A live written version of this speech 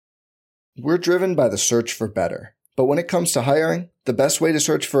We're driven by the search for better. But when it comes to hiring, the best way to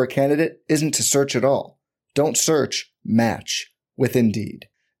search for a candidate isn't to search at all. Don't search, match with Indeed.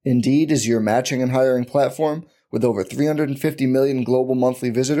 Indeed is your matching and hiring platform with over 350 million global monthly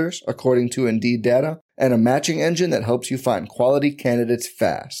visitors, according to Indeed data, and a matching engine that helps you find quality candidates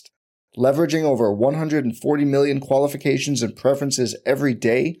fast. Leveraging over 140 million qualifications and preferences every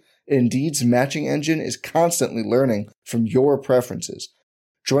day, Indeed's matching engine is constantly learning from your preferences.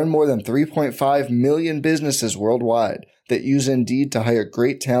 Join more than 3.5 million businesses worldwide that use Indeed to hire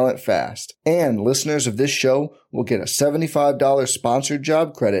great talent fast. And listeners of this show will get a $75 sponsored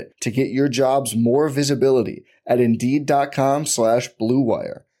job credit to get your jobs more visibility at Indeed.com/Blue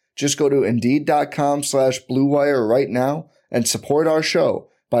Wire. Just go to Indeed.com/Blue Wire right now and support our show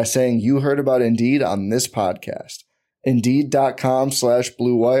by saying you heard about Indeed on this podcast.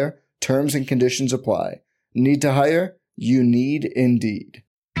 Indeed.com/Blue Wire. Terms and conditions apply. Need to hire? You need Indeed.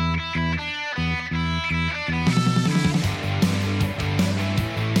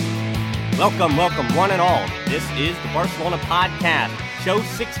 Welcome, one and all. This is the Barcelona Podcast, show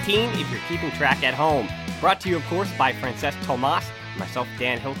 16 if you're keeping track at home. Brought to you, of course, by Francesc Tomas and myself,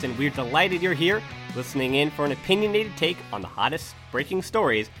 Dan Hilton. We're delighted you're here, listening in for an opinionated take on the hottest breaking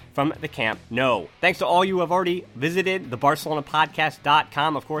stories from the Camp Nou. Thanks to all you who have already visited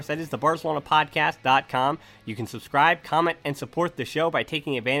thebarcelonapodcast.com. Of course, that is thebarcelonapodcast.com. You can subscribe, comment, and support the show by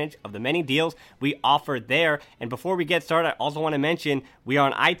taking advantage of the many deals we offer there. And before we get started, I also want to mention we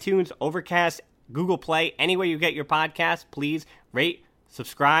are on iTunes, Overcast, Google Play, anywhere you get your podcast. Please rate,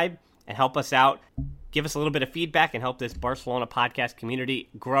 subscribe, and help us out. Give us a little bit of feedback and help this Barcelona podcast community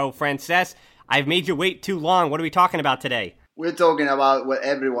grow. Francesc, I've made you wait too long. What are we talking about today? We're talking about what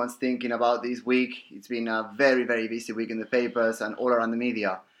everyone's thinking about this week. It's been a very, very busy week in the papers and all around the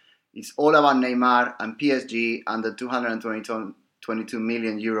media. It's all about Neymar and PSG and the 222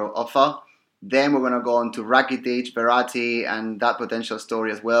 million euro offer. Then we're going to go on to Rakitic, Verratti, and that potential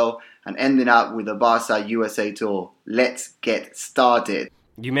story as well, and ending up with the Barca USA tour. Let's get started.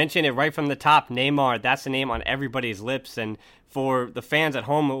 You mentioned it right from the top, Neymar. That's the name on everybody's lips. And for the fans at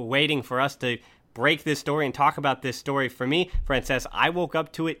home waiting for us to break this story and talk about this story, for me, Francesc, I woke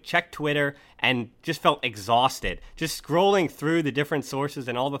up to it, checked Twitter, and just felt exhausted. Just scrolling through the different sources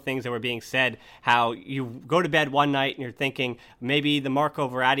and all the things that were being said, how you go to bed one night and you're thinking maybe the Marco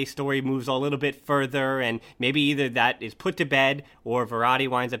Verratti story moves a little bit further and maybe either that is put to bed or Verratti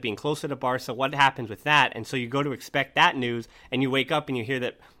winds up being closer to Barca. What happens with that? And so you go to expect that news and you wake up and you hear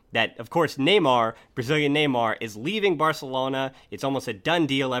that, of course, Neymar, Brazilian Neymar, is leaving Barcelona. It's almost a done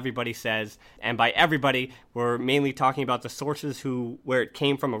deal, everybody says. And by everybody, we're mainly talking about the sources where it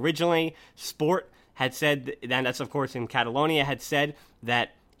came from originally. Sport had said, and that's, of course, in Catalonia, had said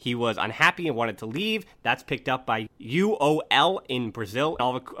that he was unhappy and wanted to leave. That's picked up by UOL in Brazil.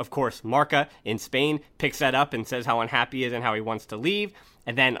 Of course, Marca in Spain picks that up and says how unhappy he is and how he wants to leave.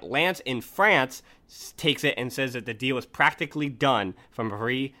 And then Lance in France takes it and says that the deal is practically done from a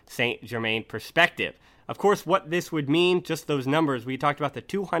Paris Saint-Germain perspective. Of course, what this would mean, just those numbers, we talked about the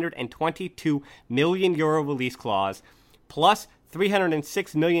 222 million euro release clause, plus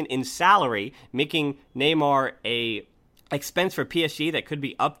 306 million in salary, making Neymar a expense for PSG that could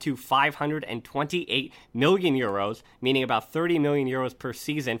be up to 528 million euros, meaning about 30 million euros per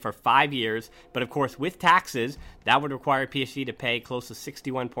season for 5 years. But of course, with taxes, that would require PSG to pay close to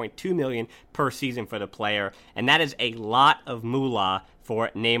 61.2 million per season for the player. And that is a lot of moolah for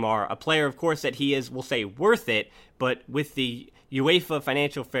Neymar, a player, of course, that he is, we'll say, worth it, but with the UEFA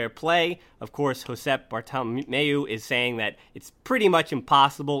financial fair play, of course, Josep Bartomeu is saying that it's pretty much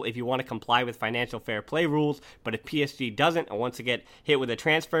impossible if you want to comply with financial fair play rules, but if PSG doesn't and wants to get hit with a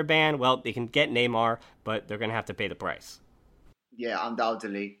transfer ban, well, they can get Neymar, but they're going to have to pay the price. Yeah,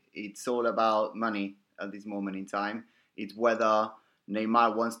 undoubtedly. It's all about money at this moment in time. It's whether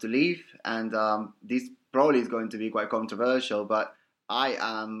Neymar wants to leave, and this probably is going to be quite controversial, but I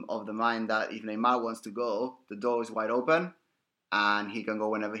am of the mind that if Neymar wants to go, the door is wide open, and he can go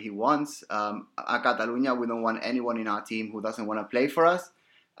whenever he wants. At Catalonia, we don't want anyone in our team who doesn't want to play for us.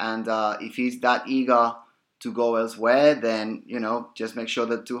 And if he's that eager to go elsewhere, then, just make sure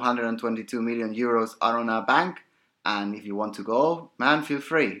that 222 million euros are on our bank. And if you want to go, man, feel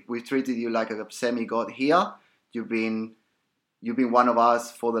free. We've treated you like a semi-god here. You've been one of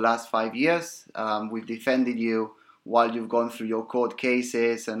us for the last 5 years. We've defended you while you've gone through your court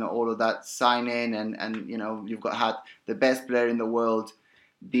cases and all of that signing, and you've had the best player in the world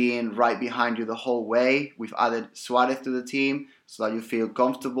being right behind you the whole way. We've added Suarez to the team so that you feel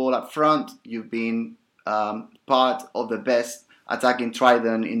comfortable up front. You've been part of the best attacking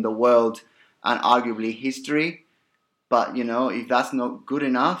trident in the world and arguably history. But, if that's not good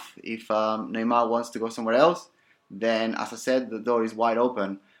enough, if Neymar wants to go somewhere else, then, as I said, the door is wide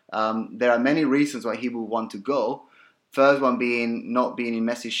open. There are many reasons why he would want to go. First one being not being in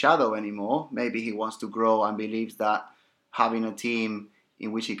Messi's shadow anymore. Maybe he wants to grow and believes that having a team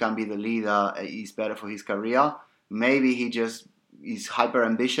in which he can be the leader is better for his career. Maybe he just is hyper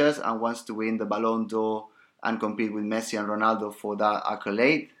ambitious and wants to win the Ballon d'Or and compete with Messi and Ronaldo for that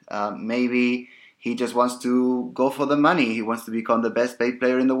accolade. Maybe he just wants to go for the money. He wants to become the best paid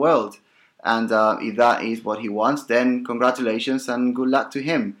player in the world. And if that is what he wants, then congratulations and good luck to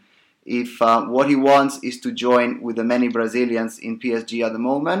him. If what he wants is to join with the many Brazilians in PSG at the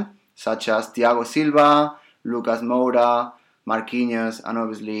moment, such as Thiago Silva, Lucas Moura, Marquinhos, and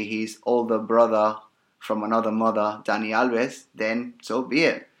obviously his older brother from another mother, Dani Alves, then so be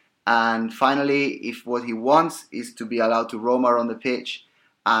it. And finally, if what he wants is to be allowed to roam around the pitch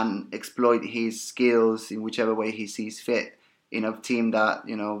and exploit his skills in whichever way he sees fit in a team that,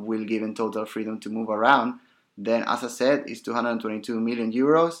 will give him total freedom to move around, then, as I said, it's 222 million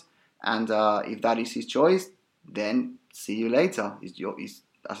euros. And if that is his choice, then see you later.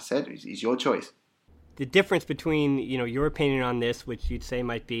 As I said, it's your choice. The difference between your opinion on this, which you'd say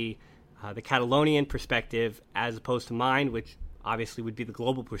might be the Catalonian perspective, as opposed to mine, which obviously would be the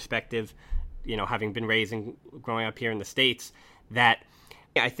global perspective, having been raised and growing up here in the States, that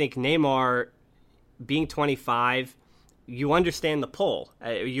I think Neymar, being 25, you understand the pull.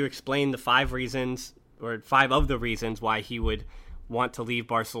 You explained the 5 reasons, or 5 of the reasons why he would want to leave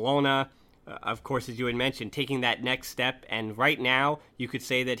Barcelona. Of course, as you had mentioned, taking that next step. And right now, you could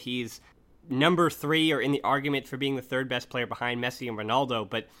say that he's number 3 or in the argument for being the 3rd best player behind Messi and Ronaldo.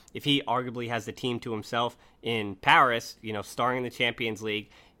 But if he arguably has the team to himself in Paris, starring in the Champions League,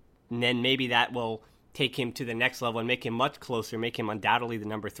 then maybe that will take him to the next level and make him much closer, make him undoubtedly the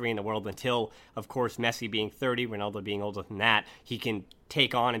number 3 in the world until, of course, Messi being 30, Ronaldo being older than that, he can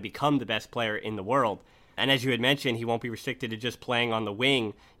take on and become the best player in the world. And as you had mentioned, he won't be restricted to just playing on the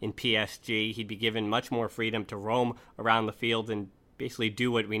wing in PSG. He'd be given much more freedom to roam around the field and basically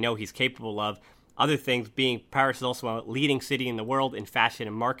do what we know he's capable of. Other things being, Paris is also a leading city in the world in fashion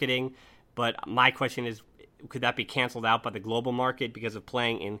and marketing. But my question is, could that be canceled out by the global market because of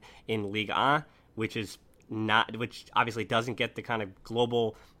playing in Ligue 1, which obviously doesn't get the kind of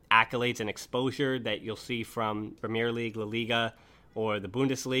global accolades and exposure that you'll see from Premier League, La Liga, or the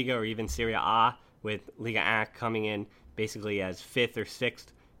Bundesliga, or even Serie A, with Liga 1 coming in basically as 5th or 6th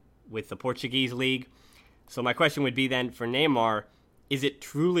with the Portuguese league. So my question would be then, for Neymar, is it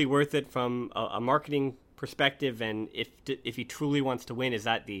truly worth it from a marketing perspective? And if he truly wants to win, is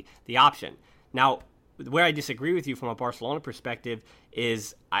that the option? Now, where I disagree with you from a Barcelona perspective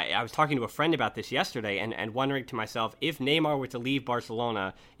is I was talking to a friend about this yesterday and wondering to myself, if Neymar were to leave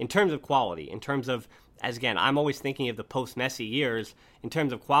Barcelona, in terms of quality, in terms of, as again, I'm always thinking of the post-Messi years, in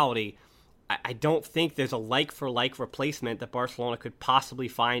terms of quality, I don't think there's a like-for-like replacement that Barcelona could possibly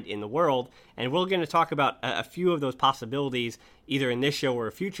find in the world. And we're going to talk about a few of those possibilities, either in this show or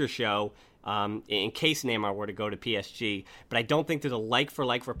a future show, in case Neymar were to go to PSG. But I don't think there's a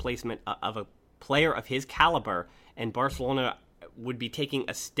like-for-like replacement of a player of his caliber, and Barcelona would be taking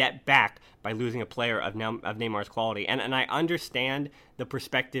a step back by losing a player of Neymar's quality. And I understand the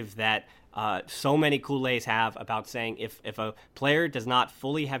perspective that so many Kool-Aids have about saying if a player does not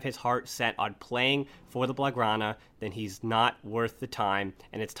fully have his heart set on playing for the Blaugrana, then he's not worth the time,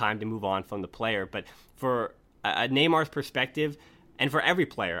 and it's time to move on from the player. But for Neymar's perspective, and for every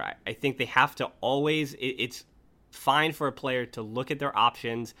player, I think they have to always, it's fine for a player to look at their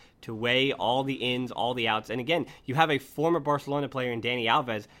options, to weigh all the ins, all the outs. And again, you have a former Barcelona player in Dani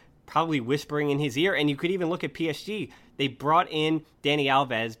Alves probably whispering in his ear, and you could even look at PSG. They brought in Dani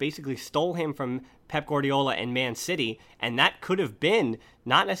Alves, basically stole him from Pep Guardiola and Man City, and that could have been,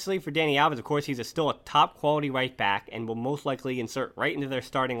 not necessarily for Dani Alves, of course, he's still a top-quality right back and will most likely insert right into their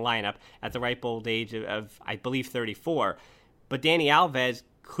starting lineup at the ripe old age of I believe, 34. But Dani Alves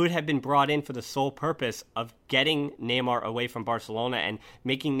could have been brought in for the sole purpose of getting Neymar away from Barcelona and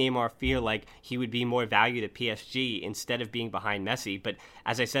making Neymar feel like he would be more valued at PSG instead of being behind Messi. But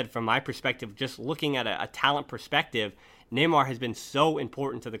as I said, from my perspective, just looking at a talent perspective, Neymar has been so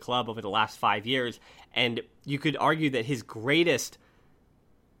important to the club over the last 5 years, and you could argue that his greatest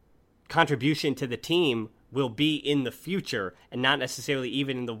contribution to the team will be in the future and not necessarily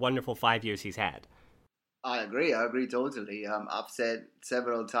even in the wonderful 5 years he's had. I agree totally. I've said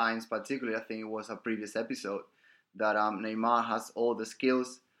several times, particularly I think it was a previous episode, that Neymar has all the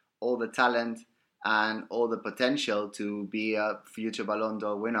skills, all the talent, and all the potential to be a future Ballon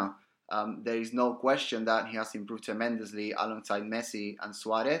d'Or winner. There is no question that he has improved tremendously alongside Messi and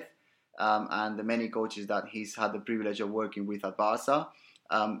Suarez. and the many coaches that he's had the privilege of working with at Barca.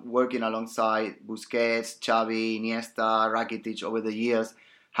 Working alongside Busquets, Xavi, Iniesta, Rakitic over the years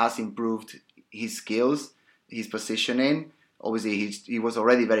has improved his skills, his positioning. Obviously, he was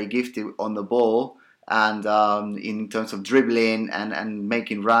already very gifted on the ball and in terms of dribbling and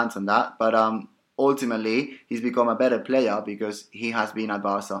making runs and that. But ultimately, he's become a better player because he has been at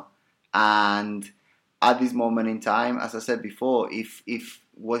Barca. And at this moment in time, as I said before, if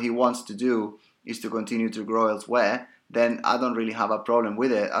what he wants to do is to continue to grow elsewhere, then I don't really have a problem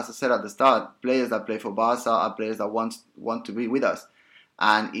with it. As I said at the start, players that play for Barca are players that want to be with us.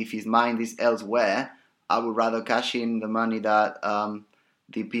 And if his mind is elsewhere, I would rather cash in the money that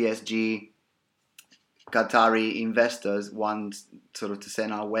the PSG Qatari investors want sort of to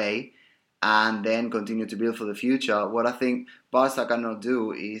send our way and then continue to build for the future. What I think Barca cannot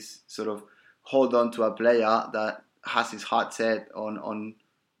do is sort of hold on to a player that has his heart set on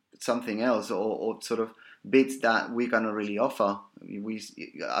something else or sort of bits that we cannot really offer.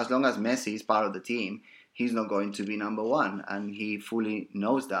 As long as Messi is part of the team, he's not going to be number one, and he fully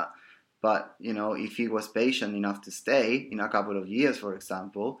knows that. But, if he was patient enough to stay in a couple of years, for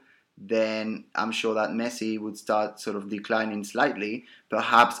example, then I'm sure that Messi would start sort of declining slightly,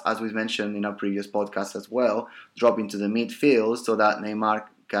 perhaps, as we mentioned in our previous podcast as well, drop into the midfield so that Neymar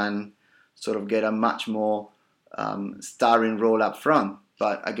can sort of get a much more starring role up front.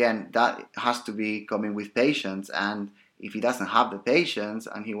 But again, that has to be coming with patience. And if he doesn't have the patience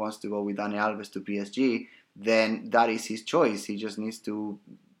and he wants to go with Dani Alves to PSG, then that is his choice. He just needs to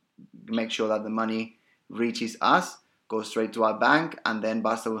make sure that the money reaches us, goes straight to our bank, and then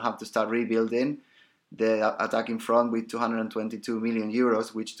Barca will have to start rebuilding the attacking front with 222 million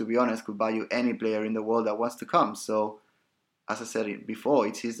euros, which, to be honest, could buy you any player in the world that wants to come. So, as I said before,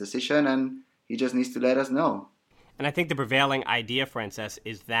 it's his decision, and he just needs to let us know. And I think the prevailing idea, Frances,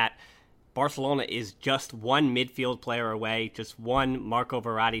 is that Barcelona is just one midfield player away, just one Marco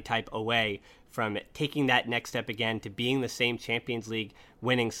Verratti type away from taking that next step again to being the same Champions League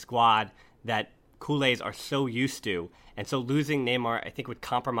winning squad that Culés are so used to. And so losing Neymar, I think, would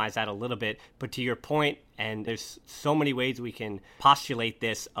compromise that a little bit. But to your point, and there's so many ways we can postulate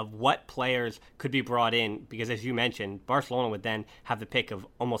this of what players could be brought in, because as you mentioned, Barcelona would then have the pick of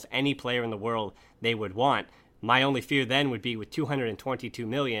almost any player in the world they would want. My only fear then would be with 222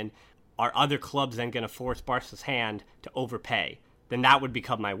 million, are other clubs then going to force Barca's hand to overpay? Then that would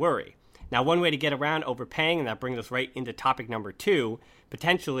become my worry. Now, one way to get around overpaying, and that brings us right into topic number 2,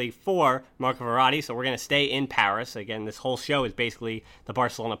 potentially for Marco Verratti. So we're going to stay in Paris. Again, this whole show is basically the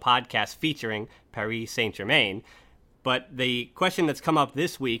Barcelona podcast featuring Paris Saint-Germain. But the question that's come up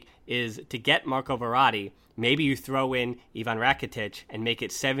this week is to get Marco Verratti, maybe you throw in Ivan Rakitic and make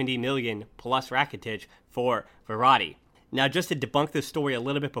it 70 million plus Rakitic for Verratti. Now, just to debunk this story a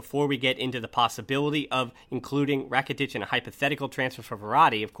little bit before we get into the possibility of including Rakitic in a hypothetical transfer for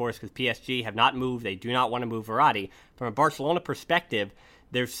Verratti, of course, because PSG have not moved, they do not want to move Verratti. From a Barcelona perspective,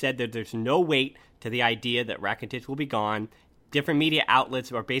 they've said that there's no weight to the idea that Rakitic will be gone. Different media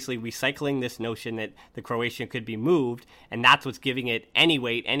outlets are basically recycling this notion that the Croatian could be moved, and that's what's giving it any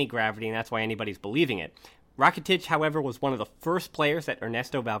weight, any gravity, and that's why anybody's believing it. Rakitic, however, was one of the first players that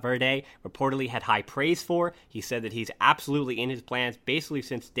Ernesto Valverde reportedly had high praise for. He said that he's absolutely in his plans basically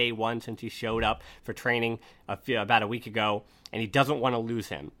since day one, since he showed up for training about a week ago, and he doesn't want to lose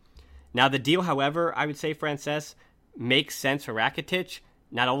him. Now, the deal, however, I would say, Frances, makes sense for Rakitic.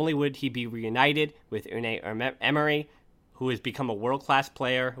 Not only would he be reunited with Unai Emery, who has become a world-class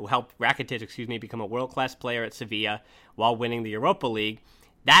player, who helped Rakitic, become a world-class player at Sevilla while winning the Europa League.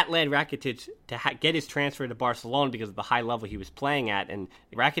 That led Rakitic to get his transfer to Barcelona because of the high level he was playing at. And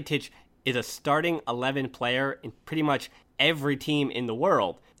Rakitic is a starting 11 player in pretty much every team in the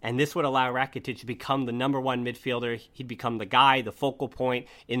world. And this would allow Rakitic to become the number one midfielder. He'd become the guy, the focal point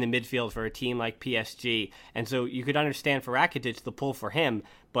in the midfield for a team like PSG. And so you could understand for Rakitic the pull for him.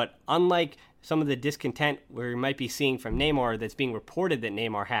 But unlike some of the discontent we might be seeing from Neymar that's being reported that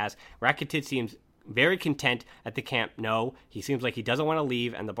Neymar has, Rakitic seems very content at the Camp Nou. He seems like he doesn't want to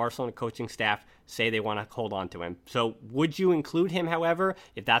leave, and the Barcelona coaching staff say they want to hold on to him. So would you include him, however,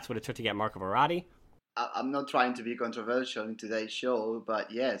 if that's what it took to get Marco Verratti? I'm not trying to be controversial in today's show,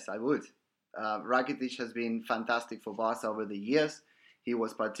 but yes, I would. Rakitic has been fantastic for Barca over the years. He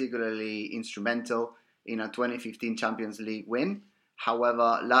was particularly instrumental in a 2015 Champions League win.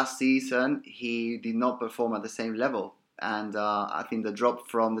 However, last season, he did not perform at the same level. And I think the drop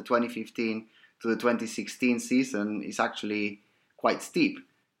from the 2015 to the 2016 season is actually quite steep.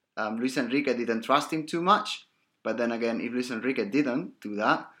 Luis Enrique didn't trust him too much, but then again, if Luis Enrique didn't do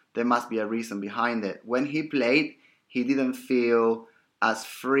that, there must be a reason behind it. When he played, he didn't feel as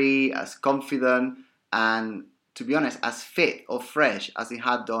free, as confident, and to be honest, as fit or fresh as he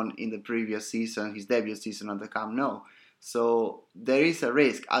had done in the previous season, his debut season at the Camp Nou. So there is a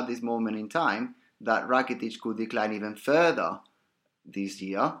risk at this moment in time that Rakitic could decline even further this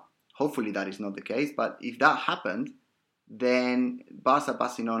year. Hopefully that is not the case, but if that happened, then Barca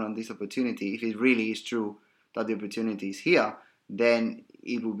passing on this opportunity, if it really is true that the opportunity is here, then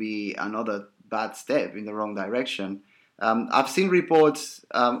it will be another bad step in the wrong direction. I've seen reports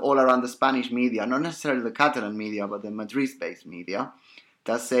all around the Spanish media, not necessarily the Catalan media, but the Madrid-based media,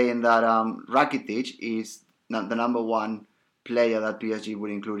 that's saying that Rakitic is the number one player that PSG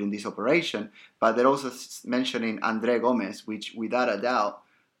would include in this operation. But they're also mentioning André Gomes, which without a doubt,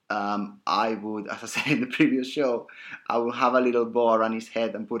 I would, as I said in the previous show, I will have a little ball around his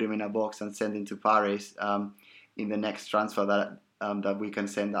head and put him in a box and send him to Paris in the next transfer that we can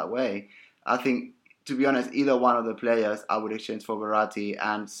send that way. I think, to be honest, either one of the players I would exchange for Verratti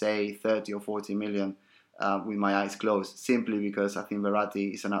and say 30 or 40 million with my eyes closed, simply because I think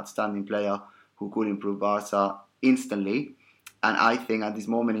Verratti is an outstanding player who could improve Barca instantly. And I think at this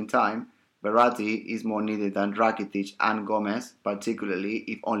moment in time, Verratti is more needed than Rakitic and Gomez, particularly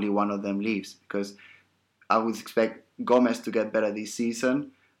if only one of them leaves, because I would expect Gomez to get better this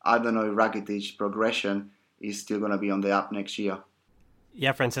season. I don't know if Rakitic's progression is still going to be on the up next year.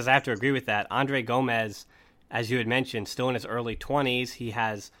 Yeah, Francis, I have to agree with that. Andre Gomez, as you had mentioned, still in his early 20s. He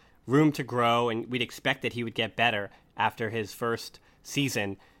has room to grow, and we'd expect that he would get better after his first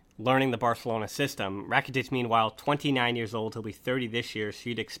season learning the Barcelona system. Rakitic, meanwhile, 29 years old. He'll be 30 this year, so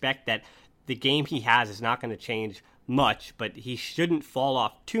you'd expect that the game he has is not going to change much, but he shouldn't fall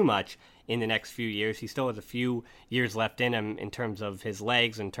off too much in the next few years. He still has a few years left in him in terms of his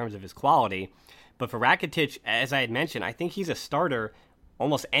legs, in terms of his quality. But for Rakitic, as I had mentioned, I think he's a starter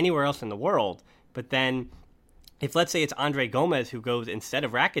almost anywhere else in the world. But then, if let's say it's Andre Gomez who goes instead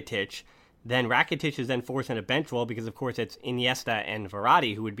of Rakitic, then Rakitic is then forced in a bench role because, of course, it's Iniesta and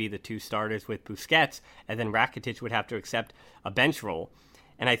Verratti who would be the two starters with Busquets, and then Rakitic would have to accept a bench role.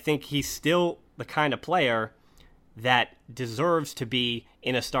 And I think he's still the kind of player that deserves to be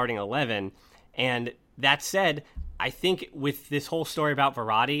in a starting 11. And that said, I think with this whole story about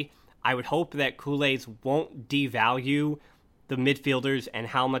Verratti, I would hope that Culés won't devalue the midfielders and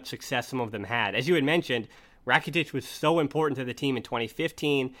how much success some of them had. As you had mentioned, Rakitic was so important to the team in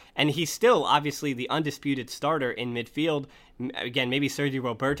 2015, and he's still obviously the undisputed starter in midfield. Again, maybe Sergio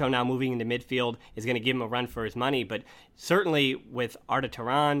Roberto now moving into midfield is going to give him a run for his money, but certainly with Arda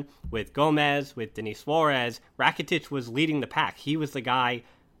Turan, with Gomez, with Denis Suarez, Rakitic was leading the pack. He was the guy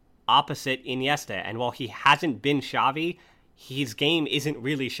opposite Iniesta, and while he hasn't been Xavi, his game isn't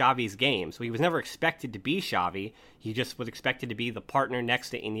really Xavi's game. So he was never expected to be Xavi. He just was expected to be the partner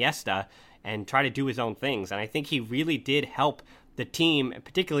next to Iniesta and try to do his own things. And I think he really did help the team,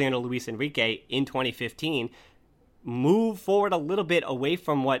 particularly under Luis Enrique in 2015, move forward a little bit away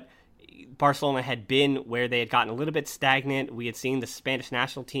from what Barcelona had been, where they had gotten a little bit stagnant. We had seen the Spanish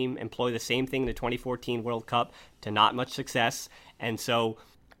national team employ the same thing in the 2014 World Cup to not much success. And so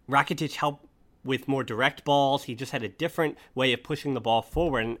Rakitic helped with more direct balls. He just had a different way of pushing the ball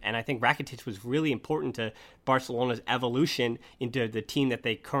forward. And I think Rakitic was really important to Barcelona's evolution into the team that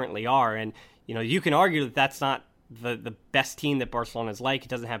they currently are. And, you know, you can argue that that's not the best team that Barcelona's like. It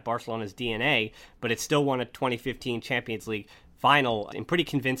doesn't have Barcelona's DNA, but it still won a 2015 Champions League final in pretty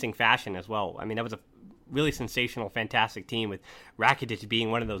convincing fashion as well. I mean, that was a really sensational, fantastic team with Rakitic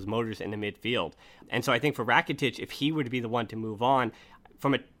being one of those motors in the midfield. And so I think for Rakitic, if he were to be the one to move on,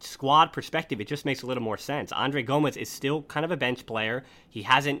 from a squad perspective, it just makes a little more sense. Andre Gomez is still kind of a bench player. He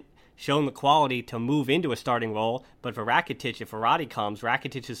hasn't shown the quality to move into a starting role, but for Rakitic, if Verratti comes,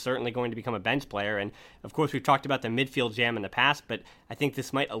 Rakitic is certainly going to become a bench player. And of course, we've talked about the midfield jam in the past, but I think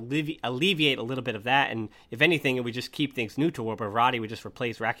this might alleviate a little bit of that. And if anything, it would just keep things neutral, where Verratti would just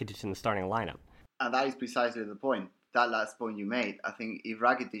replace Rakitic in the starting lineup. And that is precisely the point. That last point you made. I think if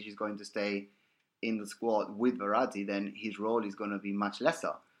Rakitic is going to stay in the squad with Verratti, then his role is going to be much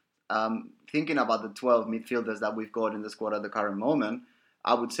lesser. Thinking about the 12 midfielders that we've got in the squad at the current moment,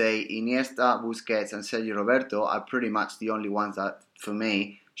 I would say Iniesta, Busquets and Sergio Roberto are pretty much the only ones that, for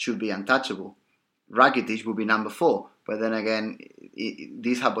me, should be untouchable. Rakitic would be number 4, but then again,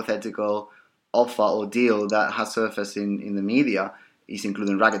 this hypothetical offer or deal that has surfaced in the media is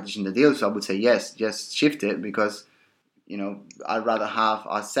including Rakitic in the deal, so I would say yes, just shift it, because you know, I'd rather have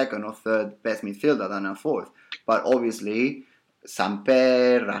a second or third best midfielder than a fourth. But obviously,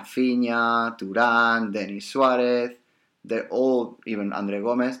 Samper, Rafinha, Turan, Denis Suarez, they're all, even Andre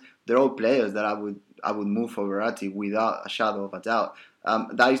Gomez, they're all players that I would move for Verratti without a shadow of a doubt.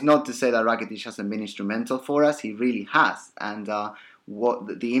 That is not to say that Rakitic hasn't been instrumental for us. He really has. And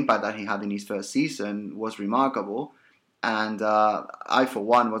what the impact that he had in his first season was remarkable. And I, for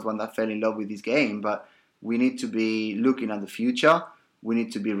one, was one that fell in love with his game. But we need to be looking at the future. We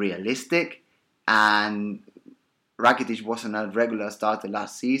need to be realistic. And Rakitic wasn't a regular starter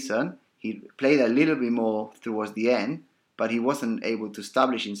last season. He played a little bit more towards the end, but he wasn't able to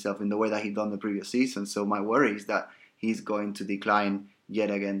establish himself in the way that he'd done the previous season. So my worry is that he's going to decline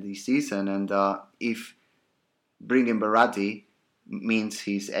yet again this season. And if bringing Verratti means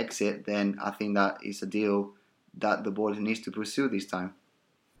his exit, then I think that is a deal that the board needs to pursue this time.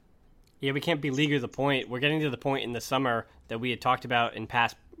 Yeah, we can't beleaguer the point. We're getting to the point in the summer that we had talked about in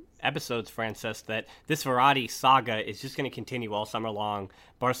past episodes, Francis, that this Verratti saga is just going to continue all summer long.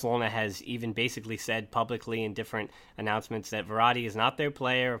 Barcelona has even basically said publicly in different announcements that Verratti is not their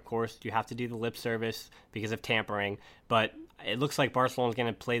player. Of course, you have to do the lip service because of tampering, but it looks like Barcelona's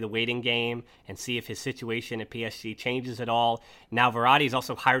going to play the waiting game and see if his situation at PSG changes at all. Now, Verratti's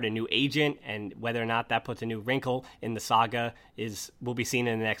also hired a new agent, and whether or not that puts a new wrinkle in the saga will be seen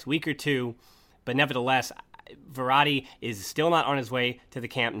in the next week or two. But nevertheless, Verratti is still not on his way to the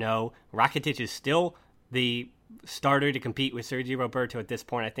Camp Nou. Rakitic is still the starter to compete with Sergio Roberto at this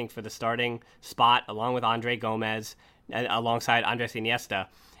point, I think, for the starting spot, along with Andre Gomez, alongside Andres Iniesta.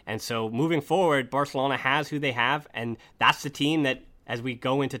 And so moving forward, Barcelona has who they have, and that's the team that, as we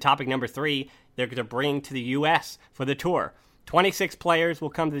go into topic number 3, they're going to bring to the U.S. for the tour. 26 players will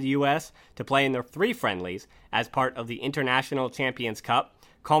come to the U.S. to play in their 3 friendlies as part of the International Champions Cup,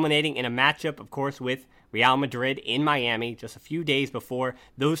 culminating in a matchup, of course, with Real Madrid in Miami just a few days before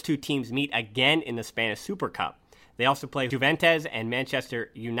those two teams meet again in the Spanish Super Cup. They also play Juventus and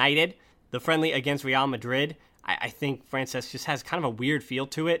Manchester United. The friendly against Real Madrid, I think, Francis, just has kind of a weird feel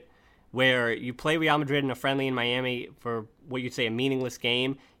to it, where you play Real Madrid in a friendly in Miami for what you'd say a meaningless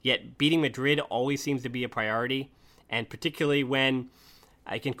game, yet beating Madrid always seems to be a priority, and particularly when,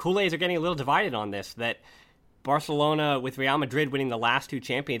 culés are getting a little divided on this, that Barcelona, with Real Madrid winning the last 2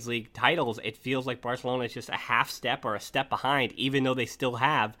 Champions League titles, it feels like Barcelona is just a half step or a step behind, even though they still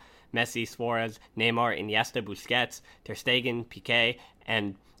have Messi, Suarez, Neymar, Iniesta, Busquets, Ter Stegen, Piqué,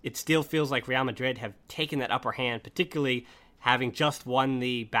 and it still feels like Real Madrid have taken that upper hand, particularly having just won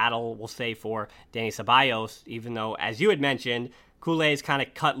the battle, we'll say, for Dani Ceballos, even though, as you had mentioned, Culés kind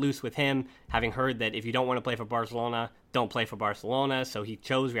of cut loose with him, having heard that if you don't want to play for Barcelona, don't play for Barcelona, so he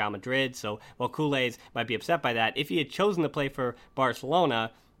chose Real Madrid. So while Culés might be upset by that, if he had chosen to play for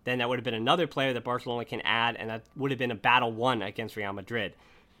Barcelona, then that would have been another player that Barcelona can add, and that would have been a battle won against Real Madrid.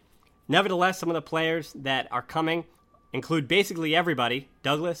 Nevertheless, some of the players that are coming include basically everybody.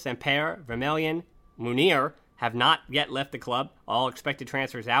 Douglas, Samper, Vermeulen, Munir have not yet left the club. All expected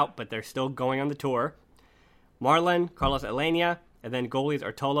transfers out, but they're still going on the tour. Marlon, Carlos Elena, and then goalies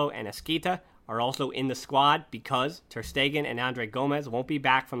Artolo and Esquita are also in the squad because Ter Stegen and Andre Gomez won't be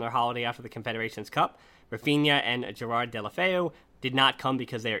back from their holiday after the Confederations Cup. Rafinha and Gerard Deulofeu did not come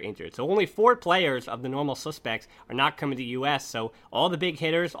because they are injured. So only 4 players of the normal suspects are not coming to the U.S., so all the big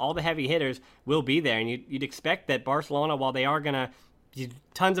hitters, all the heavy hitters will be there. And you'd expect that Barcelona, while they are going to do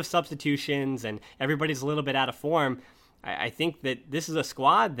tons of substitutions and everybody's a little bit out of form, I think that this is a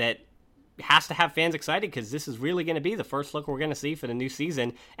squad that has to have fans excited because this is really going to be the first look we're going to see for the new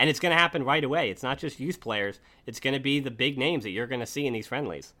season, and it's going to happen right away. It's not just youth players. It's going to be the big names that you're going to see in these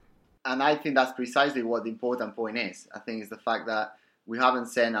friendlies. And I think that's precisely what the important point is. I think it's the fact that we haven't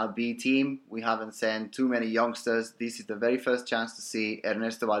sent our B team. We haven't sent too many youngsters. This is the very first chance to see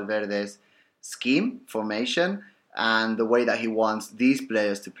Ernesto Valverde's scheme, formation, and the way that he wants these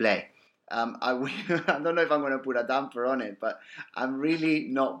players to play. I don't know if I'm going to put a damper on it, but I'm really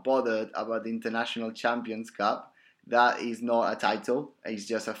not bothered about the International Champions Cup. That is not a title. It's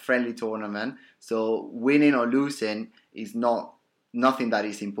just a friendly tournament. So winning or losing is nothing that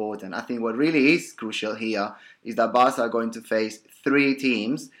is important. I think what really is crucial here is that Barca are going to face 3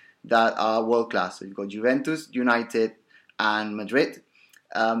 teams that are world class. So you've got Juventus, United, and Madrid.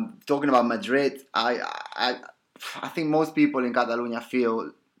 Talking about Madrid, I think most people in Catalonia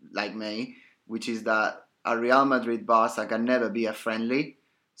feel like me, which is that a Real Madrid Barca can never be a friendly.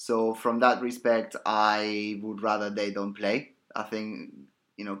 So from that respect, I would rather they don't play. I think,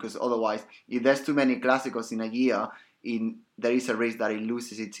 because otherwise, if there's too many Clásicos in a year, there is a risk that it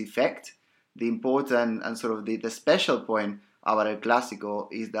loses its effect. The important and sort of the special point about El Clásico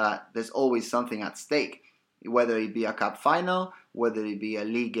is that there's always something at stake, whether it be a cup final, whether it be a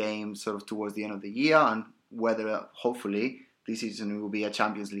league game sort of towards the end of the year, and whether hopefully this season will be a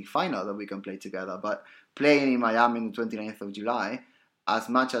Champions League final that we can play together. But playing in Miami on the 29th of July, as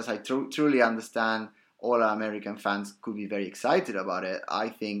much as I truly understand all our American fans could be very excited about it, I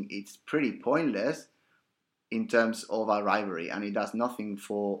think it's pretty pointless in terms of a rivalry, and it does nothing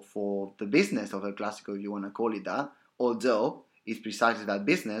for the business of El Clásico, if you want to call it that, although it's precisely that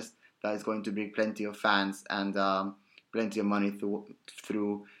business that is going to bring plenty of fans and plenty of money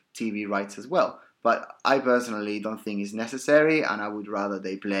through TV rights as well. But I personally don't think it's necessary, and I would rather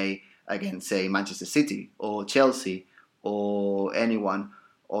they play against, say, Manchester City or Chelsea or anyone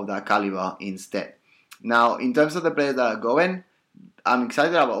of that caliber instead. Now, in terms of the players that are going, I'm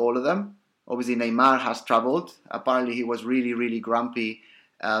excited about all of them. Obviously, Neymar has travelled. Apparently, he was really, really grumpy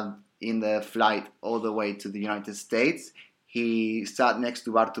in the flight all the way to the United States. He sat next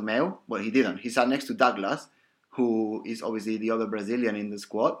to Bartomeu. Well, he didn't. He sat next to Douglas, who is obviously the other Brazilian in the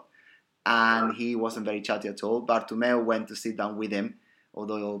squad. And he wasn't very chatty at all. Bartomeu went to sit down with him,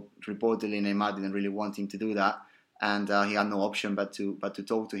 although reportedly Neymar didn't really want him to do that. And he had no option but to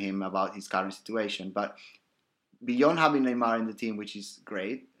talk to him about his current situation. But beyond having Neymar in the team, which is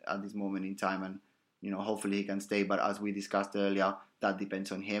great at this moment in time, and hopefully he can stay, but as we discussed earlier, that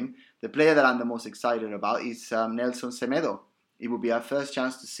depends on him. The player that I'm the most excited about is Nelson Semedo. It will be our first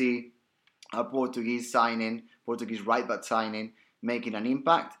chance to see a Portuguese right back signing, making an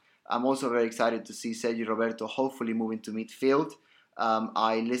impact. I'm also very excited to see Sergio Roberto hopefully moving to midfield.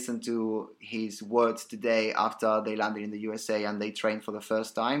 I listened to his words today after they landed in the USA and they trained for the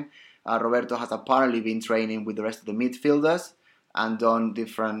first time. Roberto has apparently been training with the rest of the midfielders and done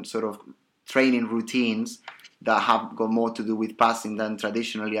different sort of training routines that have got more to do with passing than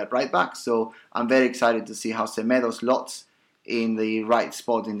traditionally at right back. So I'm very excited to see how Semedo slots in the right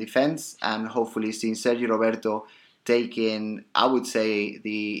spot in defense, and hopefully seeing Sergio Roberto taking, I would say,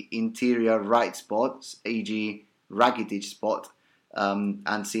 the interior right spot, e.g. Rakitic spot,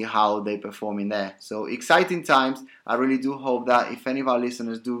 and see how they perform in there. So exciting times. I really do hope that if any of our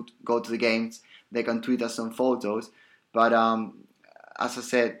listeners do go to the games, they can tweet us some photos. But as I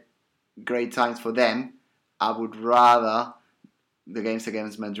said, great times for them. I would rather the games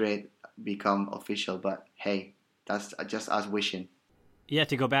against Madrid become official, but hey, that's just us wishing. Yeah,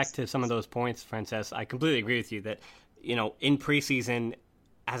 to go back to some of those points, Frances, I completely agree with you that, in preseason,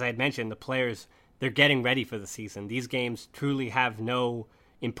 as I had mentioned, the players, they're getting ready for the season. These games truly have no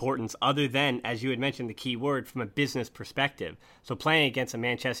importance other than, as you had mentioned, the key word, from a business perspective. So playing against a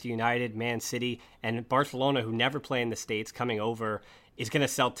Manchester United, Man City, and Barcelona, who never play in the States, coming over, is going to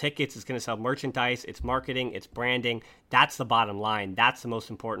sell tickets, it's going to sell merchandise, it's marketing, it's branding. That's the bottom line. That's the most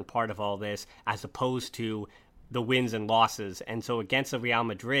important part of all this, as opposed to the wins and losses. And so against the Real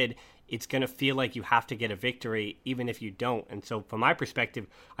Madrid, it's going to feel like you have to get a victory even if you don't. And so from my perspective,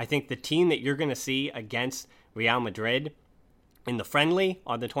 I think the team that you're going to see against Real Madrid in the friendly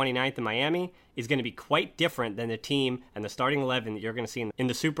on the 29th in Miami is going to be quite different than the team and the starting 11 that you're going to see in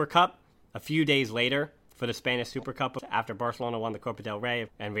the Super Cup a few days later for the Spanish Super Cup after Barcelona won the Copa del Rey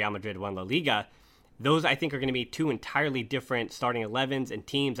and Real Madrid won La Liga. Those, I think, are going to be two entirely different starting 11s and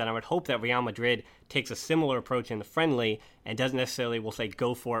teams, and I would hope that Real Madrid takes a similar approach in the friendly and doesn't necessarily, we'll say,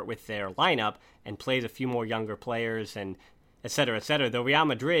 go for it with their lineup and plays a few more younger players and et cetera, et cetera. Though Real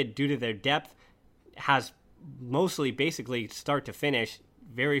Madrid, due to their depth, has mostly, basically, start to finish,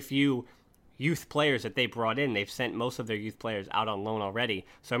 very few youth players that they brought in. They've sent most of their youth players out on loan already.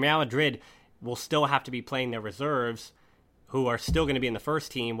 So Real Madrid will still have to be playing their reserves, who are still going to be in the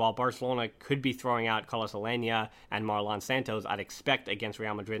first team, while Barcelona could be throwing out Carlos Alenia and Marlon Santos, I'd expect, against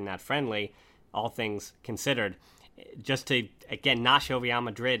Real Madrid in that friendly, all things considered. Just to, again, not show Real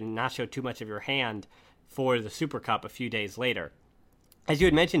Madrid and not show too much of your hand for the Super Cup a few days later. As you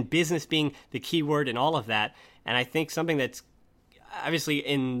had mentioned, business being the key word in all of that, and I think something that's obviously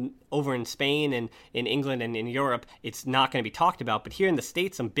over in Spain and in England and in Europe, it's not going to be talked about, but here in the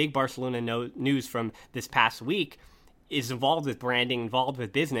States, some big Barcelona news from this past week is involved with branding, involved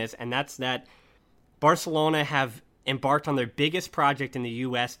with business, and that's that Barcelona have embarked on their biggest project in the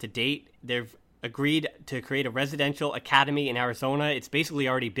U.S. to date. They've agreed to create a residential academy in Arizona. It's basically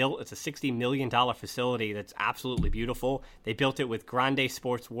already built. It's a $60 million facility that's absolutely beautiful. They built it with Grande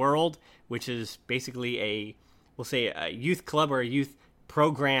Sports World, which is basically a youth club or a youth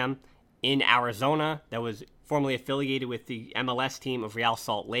program in Arizona that was formerly affiliated with the MLS team of Real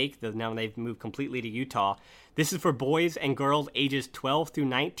Salt Lake. Now they've moved completely to Utah. This is for boys and girls ages 12 through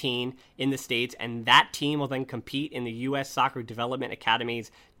 19 in the States, and that team will then compete in the U.S. Soccer Development Academies,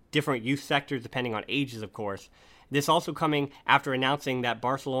 different youth sectors depending on ages, of course. This also coming after announcing that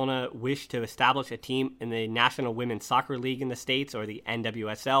Barcelona wished to establish a team in the National Women's Soccer League in the States, or the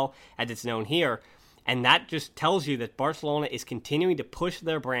NWSL, as it's known here. And that just tells you that Barcelona is continuing to push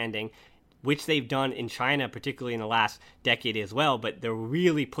their branding, which they've done in China, particularly in the last decade as well, but they're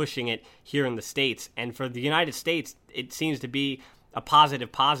really pushing it here in the States. And for the United States, it seems to be a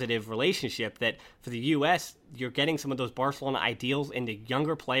positive relationship, that for the U.S., you're getting some of those Barcelona ideals into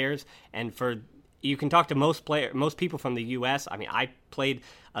younger players. And you can talk to most people from the U.S. I mean, I played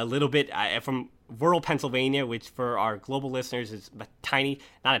a little bit from rural Pennsylvania, which for our global listeners is but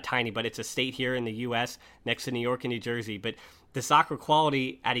it's a state here in the U.S. next to New York and New Jersey. But the soccer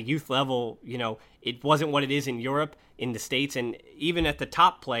quality at a youth level, it wasn't what it is in Europe, in the States. And even at the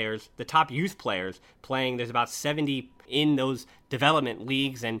top youth players playing, there's about 70 in those development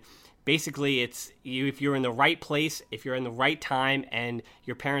leagues. And basically, it's if you're in the right place, if you're in the right time, and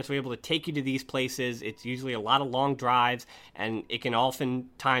your parents were able to take you to these places, it's usually a lot of long drives, and it can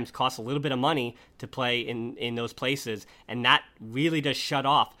oftentimes cost a little bit of money to play in those places. And that really does shut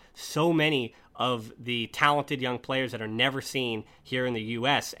off so many of the talented young players that are never seen here in the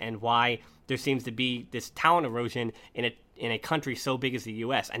U.S., and why there seems to be this talent erosion in a country so big as the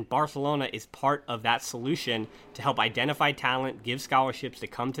U.S. And Barcelona is part of that solution to help identify talent, give scholarships to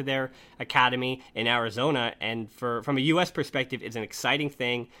come to their academy in Arizona. And from a U.S. perspective, it's an exciting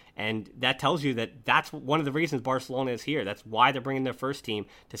thing. And that tells you that that's one of the reasons Barcelona is here. That's why they're bringing their first team,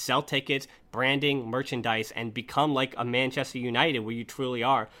 to sell tickets, branding, merchandise, and become like a Manchester United, where you truly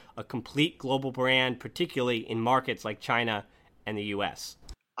are a complete global brand, particularly in markets like China and the U.S.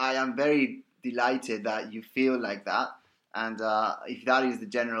 I am very delighted that you feel like that. And if that is the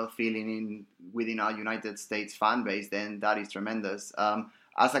general feeling within our United States fan base, then that is tremendous.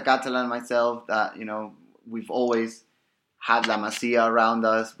 As a Catalan myself, that we've always had La Masia around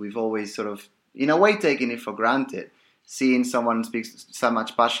us. We've always sort of, in a way, taken it for granted. Seeing someone speak so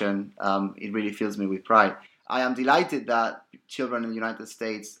much passion, it really fills me with pride. I am delighted that children in the United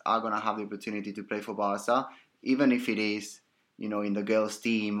States are going to have the opportunity to play for Barca, even if it is, in the girls'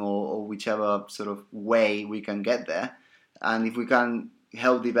 team or whichever sort of way we can get there. And if we can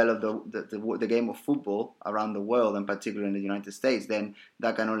help develop the game of football around the world, and particularly in the United States, then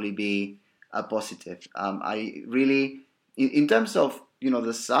that can only be a positive. I really, in terms of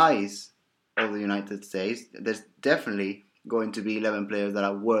the size of the United States, there's definitely going to be 11 players that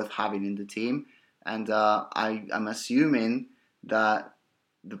are worth having in the team, and I'm assuming that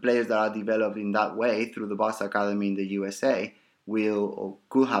the players that are developed in that way through the Barca Academy in the USA will or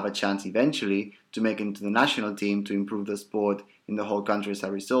could have a chance eventually to make it into the national team to improve the sport in the whole country as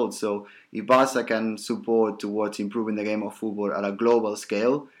a result. So if Barca can support towards improving the game of football at a global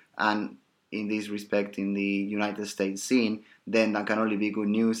scale, and in this respect in the United States scene, then that can only be good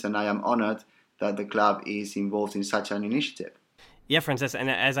news, and I am honored that the club is involved in such an initiative. Yeah, Frances, and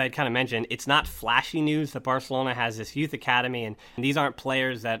as I kind of mentioned, it's not flashy news that Barcelona has this youth academy, and these aren't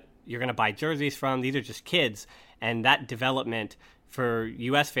players that you're going to buy jerseys from. These are just kids. And that development for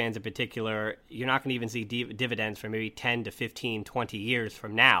U.S. fans in particular, you're not going to even see dividends for maybe 10 to 15, 20 years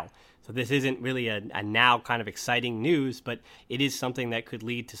from now. So this isn't really a now kind of exciting news, but it is something that could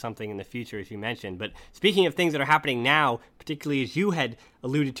lead to something in the future, as you mentioned. But speaking of things that are happening now, particularly as you had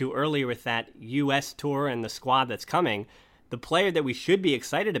alluded to earlier with that U.S. tour and the squad that's coming, the player that we should be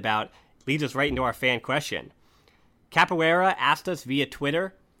excited about leads us right into our fan question. Capoeira asked us via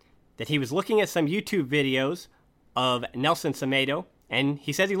Twitter that he was looking at some YouTube videos of Nelson Semedo, and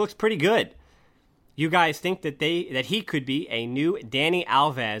he says he looks pretty good. You guys think that he could be a new Dani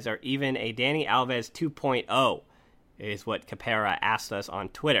Alves, or even a Dani Alves 2.0, is what Capoeira asked us on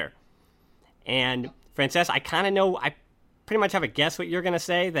Twitter. And Frances, I kind of know, I pretty much have a guess what you're going to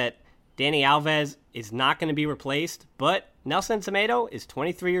say, that Dani Alves is not going to be replaced, but Nelson Semedo is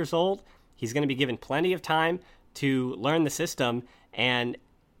 23 years old. He's going to be given plenty of time to learn the system, and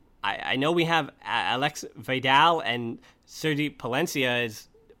I know we have Alex Vidal, and Sergi Palencia is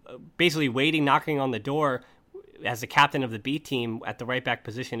basically waiting, knocking on the door as the captain of the B team at the right back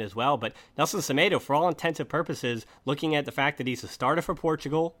position as well. But Nelson Semedo, for all intents and purposes, looking at the fact that he's a starter for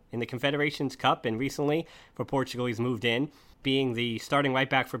Portugal in the Confederations Cup, and recently for Portugal he's moved in, being the starting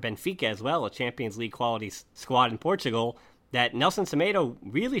right back for Benfica as well, a Champions League quality squad in Portugal, that Nelson Semedo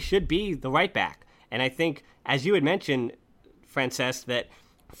really should be the right back. And I think, as you had mentioned, Frances, that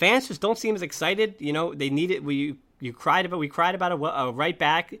fans just don't seem as excited. They need it. We cried about a right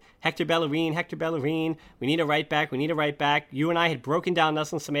back, Hector Bellerin. We need a right back. You and I had broken down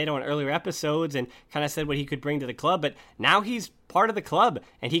Nelson Semedo in earlier episodes and kind of said what he could bring to the club. But now he's part of the club,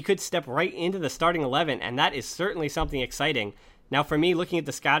 and he could step right into the starting 11, and that is certainly something exciting. Now, for me, looking at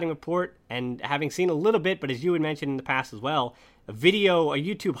the scouting report and having seen a little bit, but as you had mentioned in the past as well, a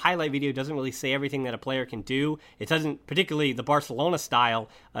YouTube highlight video doesn't really say everything that a player can do. It doesn't, particularly the Barcelona style,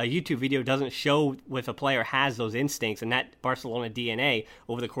 a YouTube video doesn't show if a player has those instincts and that Barcelona DNA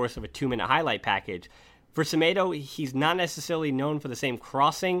over the course of a 2-minute highlight package. For Semedo, he's not necessarily known for the same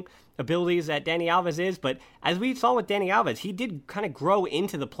crossing abilities that Dani Alves is, but as we saw with Dani Alves, he did kind of grow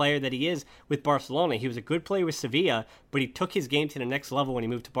into the player that he is with Barcelona. He was a good player with Sevilla, but he took his game to the next level when he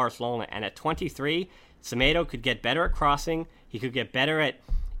moved to Barcelona. And at 23, Semedo could get better at crossing. He could get better at,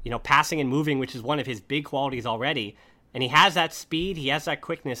 passing and moving, which is one of his big qualities already. And he has that speed, he has that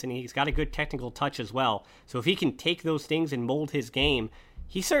quickness, and he's got a good technical touch as well. So if he can take those things and mold his game,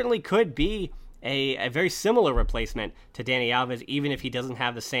 he certainly could be a very similar replacement to Dani Alves, even if he doesn't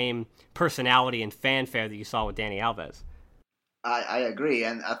have the same personality and fanfare that you saw with Dani Alves. I agree,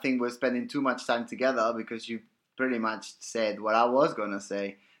 and I think we're spending too much time together because you pretty much said what I was going to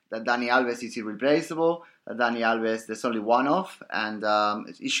say, that Dani Alves is irreplaceable, that Dani Alves, there's only one off, and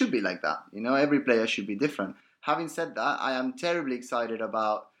it should be like that. Every player should be different. Having said that, I am terribly excited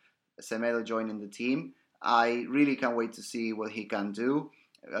about Semedo joining the team. I really can't wait to see what he can do.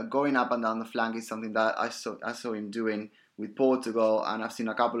 Going up and down the flank is something that I saw him doing with Portugal, and I've seen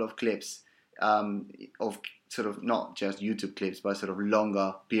a couple of clips of sort of not just YouTube clips, but sort of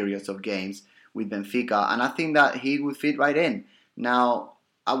longer periods of games with Benfica, and I think that he would fit right in. Now,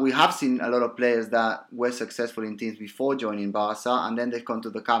 we have seen a lot of players that were successful in teams before joining Barca, and then they've come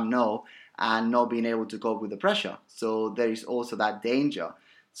to the Camp Nou and not being able to cope with the pressure. So there is also that danger.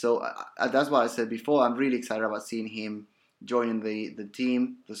 So that's why I said before, I'm really excited about seeing him joining the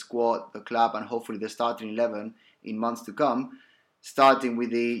team, the squad, the club, and hopefully the starting 11 in months to come, starting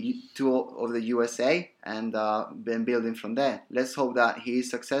with the tour of the USA and then building from there. Let's hope that he is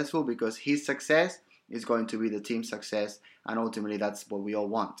successful, because his success is going to be the team's success, and ultimately that's what we all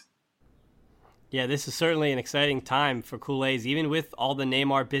want. Yeah, this is certainly an exciting time for Culés, even with all the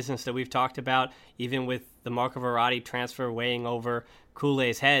Neymar business that we've talked about, even with the Marco Verratti transfer weighing over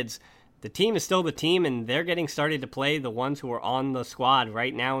Culés' heads. The team is still the team, and they're getting started to play. The ones who are on the squad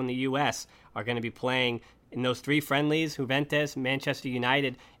right now in the U.S. are going to be playing in those three friendlies, Juventus, Manchester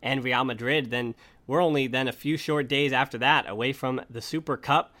United, and Real Madrid. Then we're only then a few short days after that away from the Super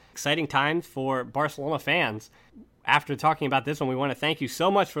Cup. Exciting times for Barcelona fans. After talking about this one, we want to thank you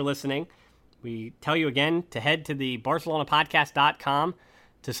so much for listening. We tell you again to head to the BarcelonaPodcast.com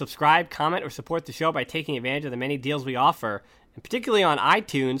to subscribe, comment, or support the show by taking advantage of the many deals we offer. And particularly on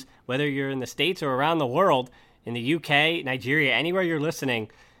iTunes, whether you're in the States or around the world, in the UK, Nigeria, anywhere you're listening,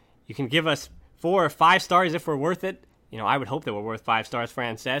 you can give us 4 or 5 stars if we're worth it. I would hope that we're worth 5 stars,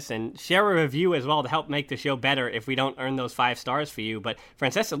 Frances, and share a review as well to help make the show better if we don't earn those 5 stars for you. But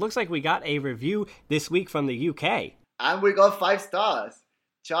Frances, it looks like we got a review this week from the UK. And we got 5 stars.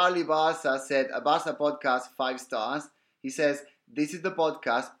 Charlie Barca said, a Barca podcast, 5 stars. He says, this is the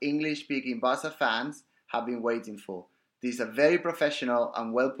podcast English-speaking Barca fans have been waiting for. This is a very professional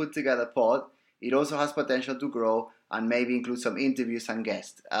and well put together pod. It also has potential to grow and maybe include some interviews and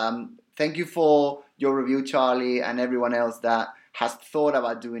guests. Thank you for your review, Charlie, and everyone else that has thought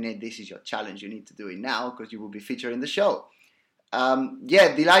about doing it. This is your challenge. You need to do it now because you will be featured in the show.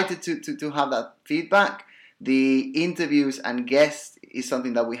 Delighted to have that feedback. The interviews and guests is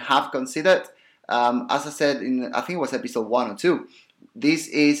something that we have considered. As I said I think it was episode 1 or 2, this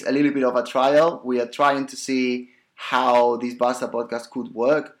is a little bit of a trial. We are trying to see how this Barca podcast could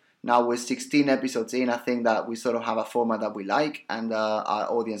work. Now we're 16 episodes in, I think that we sort of have a format that we like and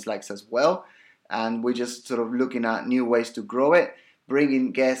our audience likes as well. And we're just sort of looking at new ways to grow it.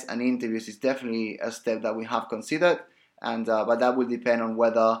 Bringing guests and interviews is definitely a step that we have considered. And but that will depend on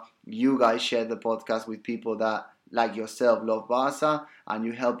whether you guys share the podcast with people that, like yourself, love Barca, and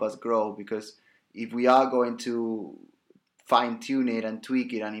you help us grow. Because if we are going to fine-tune it and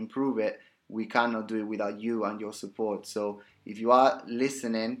tweak it and improve it, we cannot do it without you and your support. So if you are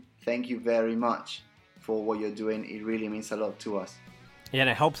listening, thank you very much for what you're doing. It really means a lot to us. Yeah, and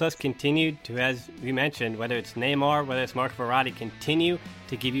it helps us continue to, as we mentioned, whether it's Neymar, whether it's Marco Verratti, continue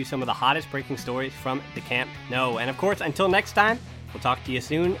to give you some of the hottest breaking stories from the Camp Nou. And of course, until next time, we'll talk to you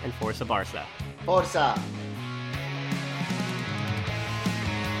soon, and Forza Barca. Forza!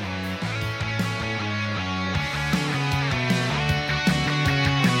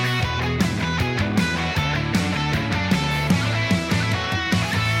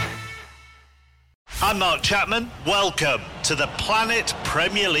 I'm Mark Chapman. Welcome to the Planet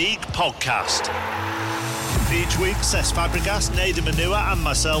Premier League podcast. Each week, Cesc Fabregas, Nader Manua and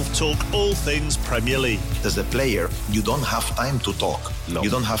myself talk all things Premier League. As a player, you don't have time to talk. No. You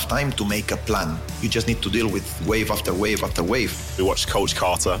don't have time to make a plan. You just need to deal with wave after wave after wave. We watched Coach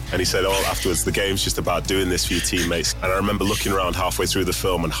Carter and he said, afterwards, the game's just about doing this for your teammates. And I remember looking around halfway through the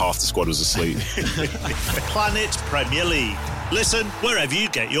film and half the squad was asleep. Planet Premier League. Listen wherever you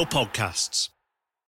get your podcasts.